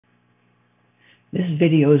This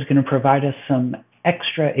video is going to provide us some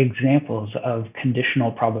extra examples of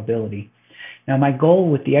conditional probability. Now, my goal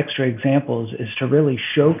with the extra examples is to really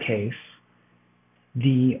showcase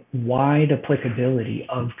the wide applicability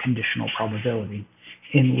of conditional probability.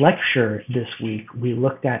 In lecture this week, we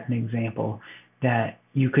looked at an example that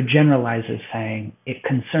you could generalize as saying it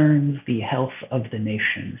concerns the health of the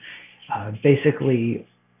nation, basically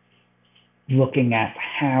looking at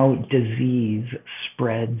how disease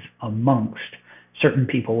spreads amongst certain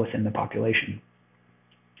people within the population.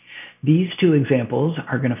 These two examples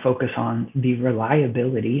are going to focus on the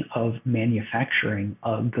reliability of manufacturing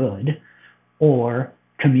a good or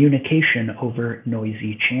communication over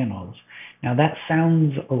noisy channels. Now that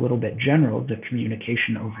sounds a little bit general, the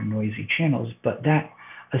communication over noisy channels, but that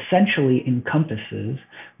essentially encompasses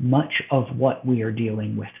much of what we are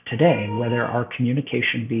dealing with today, whether our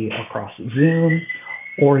communication be across Zoom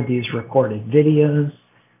or these recorded videos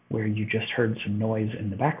where you just heard some noise in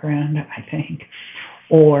the background, I think,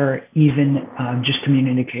 or even just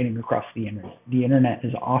communicating across the internet. The internet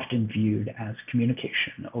is often viewed as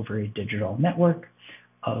communication over a digital network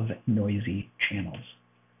of noisy channels.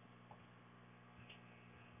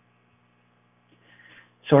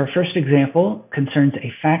 So our first example concerns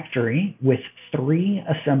a factory with 3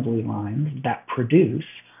 assembly lines that produce,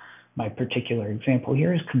 my particular example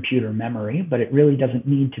here is computer memory, but it really doesn't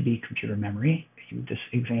need to be computer memory. This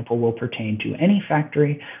example will pertain to any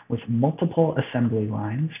factory with multiple assembly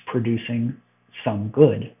lines producing some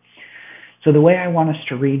good. So the way I want us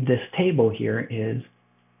to read this table here is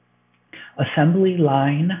assembly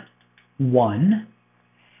line 1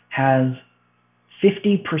 has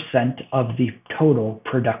 50% of the total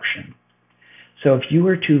production. So if you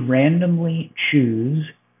were to randomly choose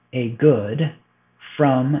a good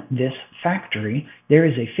from this factory, there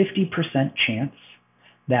is a 50% chance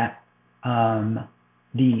that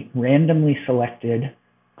the randomly selected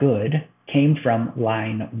good came from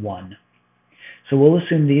line 1. So we'll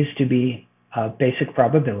assume these to be basic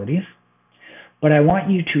probabilities, but I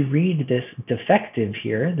want you to read this defective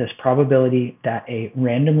here, this probability that a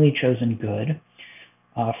randomly chosen good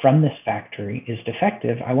from this factory is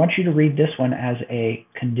defective. I want you to read this one as a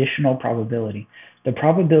conditional probability. The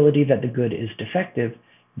probability that the good is defective,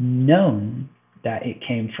 known that it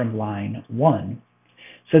came from line 1.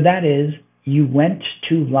 So that is, you went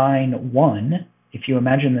to line 1, if you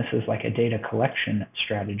imagine this as like a data collection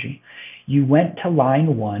strategy, you went to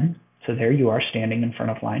line 1, so there you are standing in front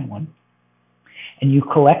of line 1, and you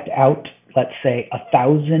collect out, let's say,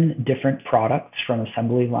 1,000 different products from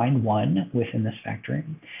assembly line 1 within this factory,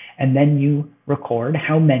 and then you record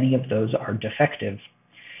how many of those are defective.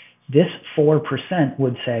 This 4%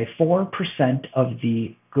 would say 4% of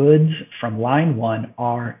the goods from line 1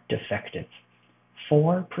 are defective.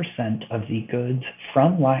 4% of the goods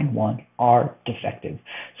from line 1 are defective.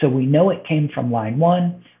 So we know it came from line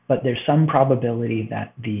 1, but there's some probability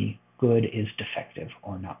that the good is defective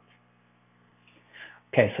or not.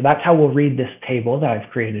 Okay, so that's how we'll read this table that I've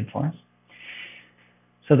created for us.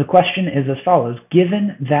 So the question is as follows: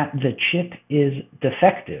 given that the chip is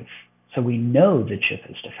defective, so we know the chip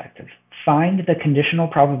is defective, find the conditional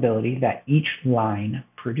probability that each line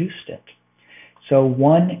produced it. So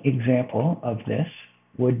one example of this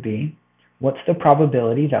would be, what's the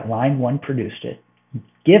probability that line 1 produced it,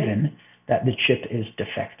 given that the chip is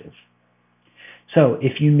defective? So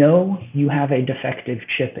if you know you have a defective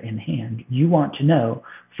chip in hand, you want to know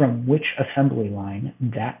from which assembly line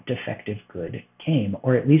that defective good came,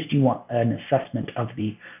 or at least you want an assessment of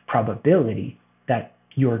the probability that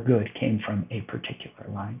your good came from a particular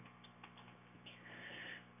line.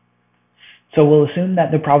 So we'll assume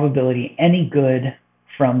that the probability any good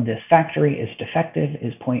from this factory is defective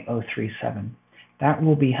is 0.037. That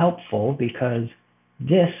will be helpful because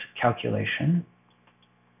this calculation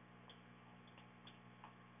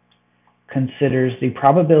considers the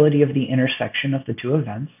probability of the intersection of the two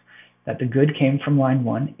events, that the good came from line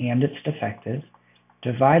 1 and it's defective,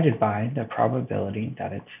 divided by the probability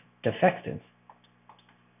that it's defective.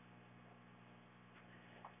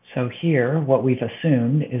 So here, what we've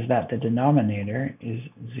assumed is that the denominator is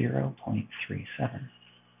 0.37.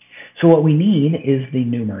 So what we need is the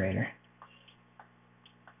numerator.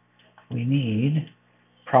 We need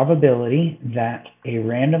probability that a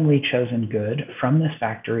randomly chosen good from this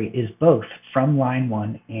factory is both from line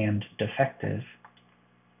 1 and defective.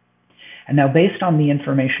 And now based on the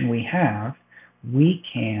information we have, we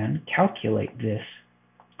can calculate this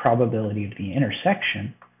probability of the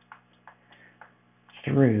intersection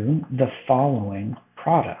through the following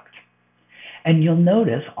product. And you'll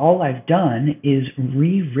notice all I've done is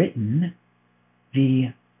rewritten the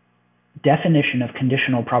definition of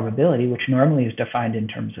conditional probability, which normally is defined in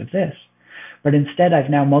terms of this, but instead I've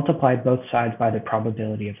now multiplied both sides by the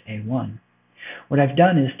probability of A1. What I've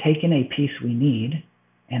done is taken a piece we need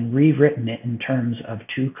and rewritten it in terms of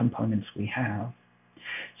two components we have.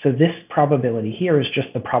 So this probability here is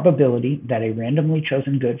just the probability that a randomly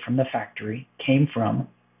chosen good from the factory came from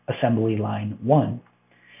assembly line 1.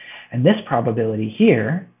 And this probability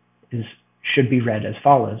here should be read as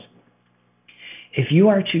follows. If you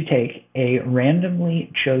are to take a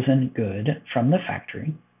randomly chosen good from the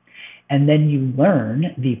factory, and then you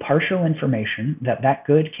learn the partial information that that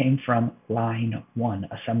good came from line 1,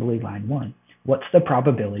 assembly line 1, what's the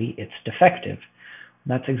probability it's defective?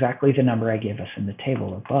 That's exactly the number I gave us in the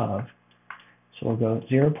table above. So we'll go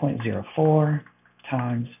 0.04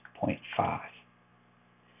 times 0.5.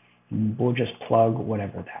 And we'll just plug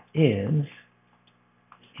whatever that is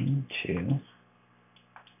into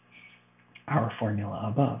our formula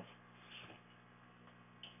above.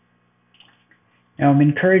 Now I'm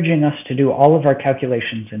encouraging us to do all of our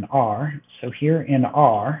calculations in R. So here in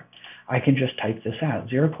R, I can just type this out.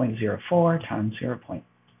 0.04 times 0.5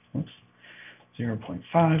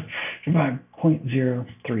 divided by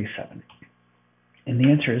 0.037. And the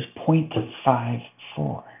answer is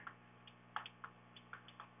 0.54.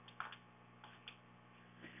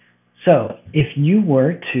 So if you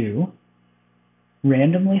were to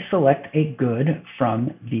randomly select a good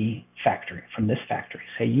from the factory, from this factory,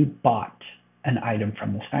 say you bought an item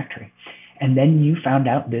from this factory, and then you found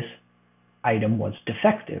out this item was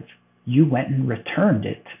defective, you went and returned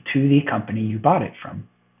it to the company you bought it from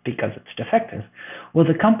because it's defective. Well,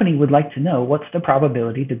 the company would like to know what's the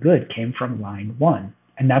probability the good came from line 1.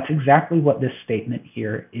 And that's exactly what this statement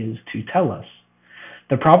here is to tell us.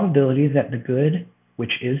 The probability that the good,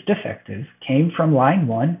 which is defective, came from line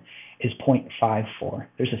 1 is 0.54.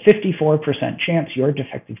 There's a 54% chance your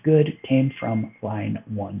defective good came from line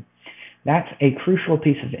 1. That's a crucial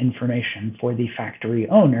piece of information for the factory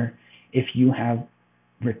owner if you have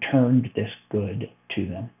returned this good to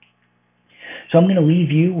them. So I'm going to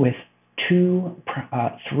leave you with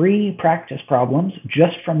three practice problems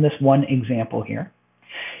just from this one example here.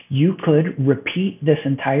 You could repeat this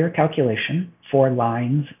entire calculation for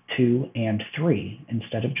lines 2 and 3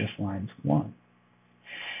 instead of just lines 1.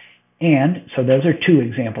 And so those are two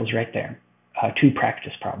examples right there, two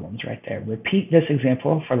practice problems right there. Repeat this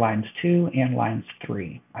example for lines 2 and lines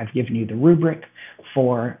 3. I've given you the rubric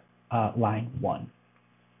for line 1.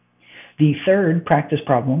 The third practice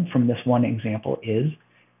problem from this one example is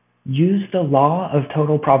use the law of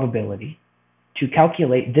total probability to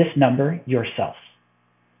calculate this number yourself.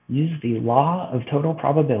 Use the law of total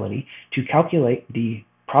probability to calculate the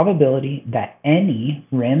probability that any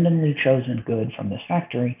randomly chosen good from this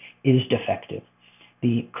factory is defective.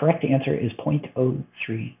 The correct answer is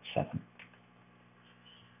 0.037.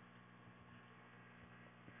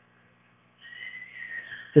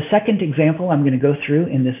 The second example I'm going to go through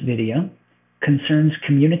in this video concerns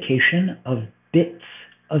communication of bits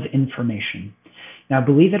of information. Now,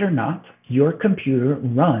 believe it or not, your computer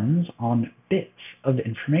runs on bits of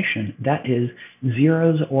information. That is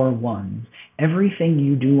zeros or ones. Everything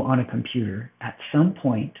you do on a computer at some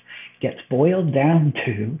point gets boiled down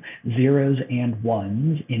to zeros and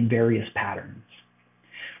ones in various patterns.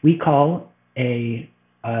 We call an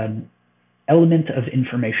element of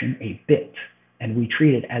information a bit, and we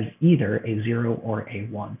treat it as either a 0 or a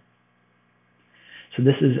 1. So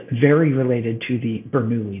this is very related to the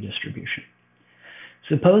Bernoulli distribution.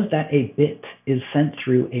 Suppose that a bit is sent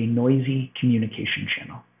through a noisy communication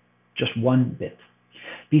channel, just one bit.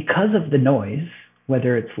 Because of the noise,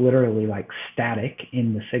 whether it's literally like static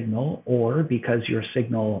in the signal or because your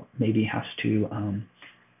signal maybe has to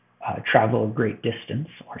travel a great distance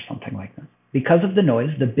or something like that, because of the noise,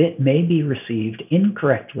 the bit may be received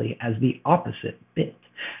incorrectly as the opposite bit.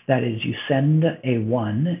 That is, you send a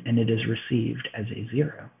 1 and it is received as a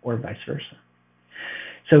 0, or vice versa.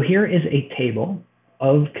 So here is a table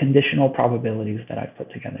of conditional probabilities that I've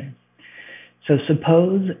put together. So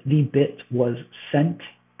suppose the bit was sent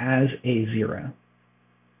as a 0.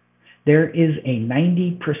 There is a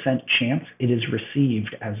 90% chance it is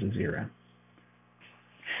received as a 0.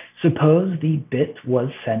 Suppose the bit was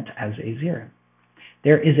sent as a 0.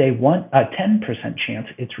 There is a 10% chance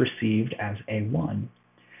it's received as a 1.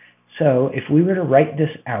 So if we were to write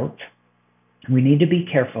this out, we need to be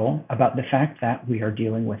careful about the fact that we are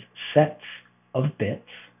dealing with sets of bits,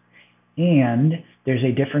 and there's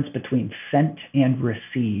a difference between sent and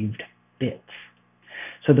received bits.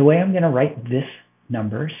 So the way I'm going to write this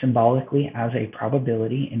number symbolically as a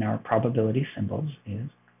probability in our probability symbols is,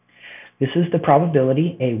 this is the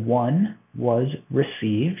probability a 1 was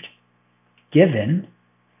received, given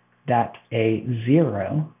that a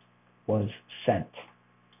 0 was sent.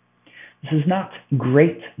 This is not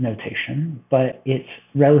great notation, but it's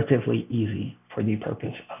relatively easy for the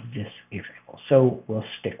purpose of this example, so we'll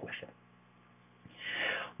stick with it.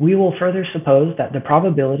 We will further suppose that the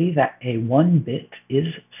probability that a 1 bit is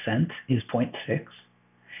sent is 0.6,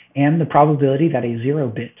 and the probability that a 0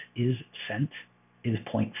 bit is sent is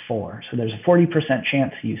 0.4. So there's a 40%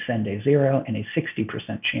 chance you send a 0 and a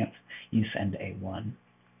 60% chance you send a 1.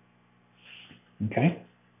 Okay?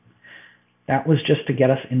 That was just to get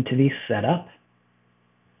us into the setup.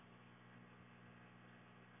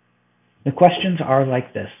 The questions are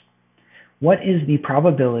like this. What is the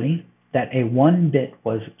probability that a 1 bit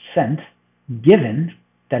was sent given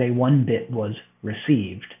that a 1 bit was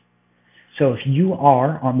received? So if you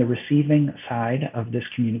are on the receiving side of this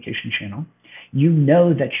communication channel, you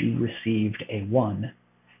know that you received a 1.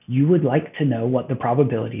 You would like to know what the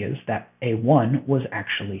probability is that a 1 was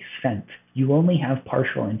actually sent. You only have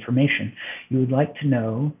partial information. You would like to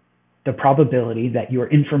know the probability that your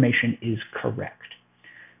information is correct.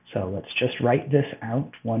 So let's just write this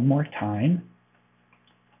out one more time.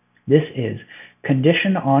 This is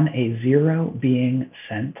condition on a 0 being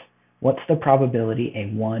sent. What's the probability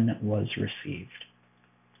a 1 was received?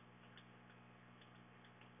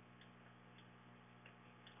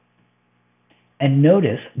 And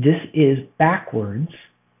notice this is backwards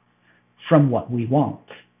from what we want.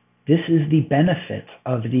 This is the benefit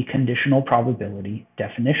of the conditional probability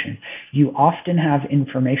definition. You often have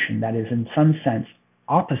information that is in some sense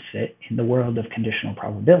opposite in the world of conditional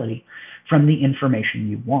probability from the information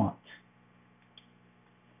you want.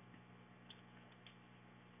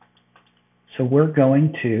 So we're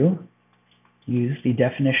going to use the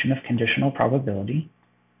definition of conditional probability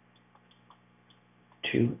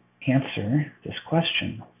to answer this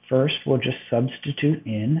question. First, we'll just substitute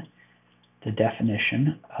in the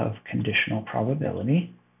definition of conditional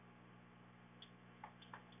probability.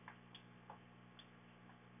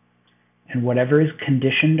 And whatever is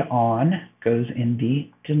conditioned on goes in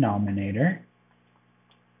the denominator.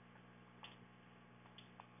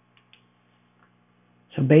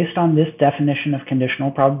 So based on this definition of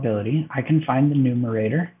conditional probability, I can find the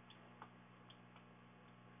numerator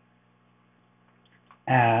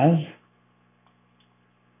as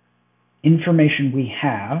information we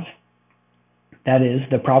have, that is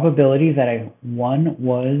the probability that a 1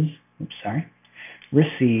 was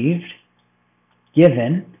received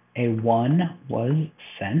given a 1 was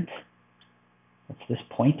sent, that's this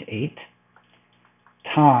 0.8,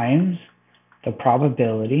 times the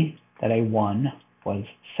probability that a 1 was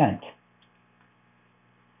sent,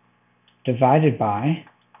 divided by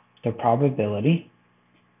the probability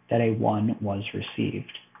that a 1 was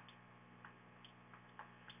received.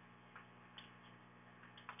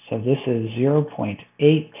 So this is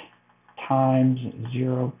 0.8 times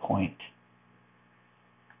 0.6,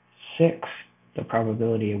 the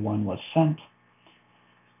probability a 1 was sent,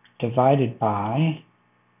 divided by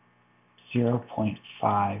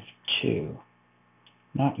 0.52.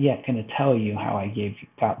 Not yet going to tell you how I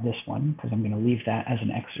got this one, because I'm going to leave that as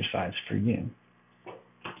an exercise for you.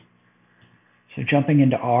 So jumping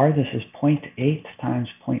into R, this is 0.8 times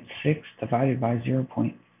 0.6 divided by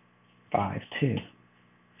 0.52.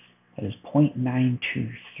 That is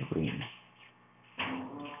 0.923.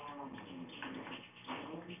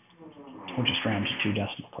 We'll just round to 2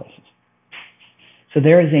 decimal places. So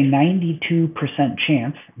there is a 92%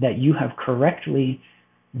 chance that you have correctly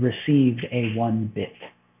received a 1 bit.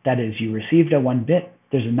 That is, you received a 1 bit,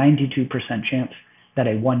 there's a 92% chance that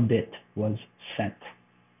a 1 bit was sent.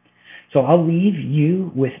 So I'll leave you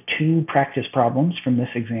with 2 practice problems from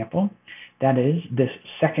this example. That is this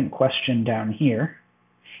second question down here,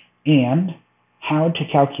 and how to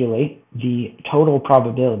calculate the total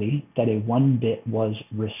probability that a 1 bit was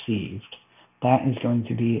received. That is going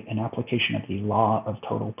to be an application of the law of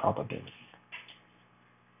total probability.